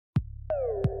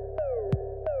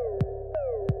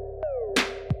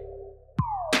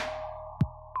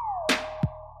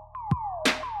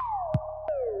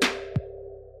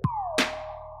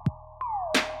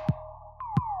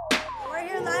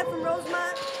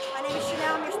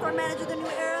store manager of the New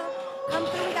Era. Come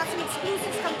through, we got some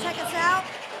exclusives, come check us out.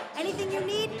 Anything you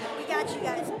need, we got you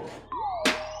guys.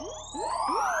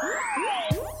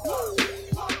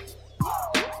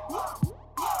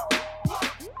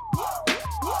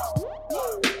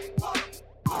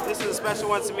 This is a special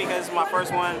one to me because it's my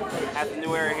first one at the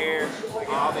New Era here.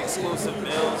 All the exclusive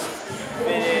bills,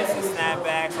 fitteds, and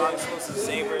snapbacks, all the exclusive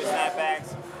sabers,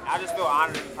 snapbacks. I just feel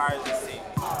honored to be part of this team.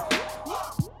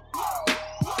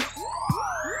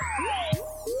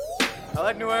 I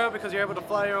like New Era because you're able to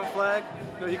fly your own flag.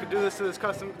 You know, you can do this to this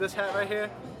hat right here,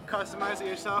 customize it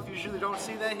yourself. You usually don't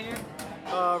see that here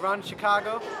around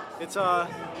Chicago. It's a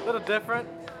little different.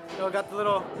 You know, got the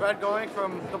little red going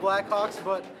from the Blackhawks,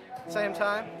 but at the same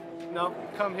time, you know,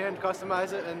 come here and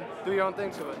customize it and do your own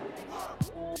thing to it.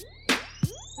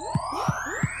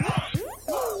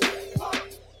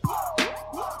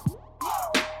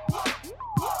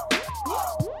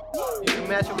 You can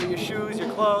match it with your shoes, your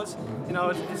clothes. You know,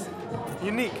 it's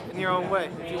unique in your own way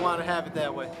if you want to have it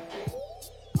that way.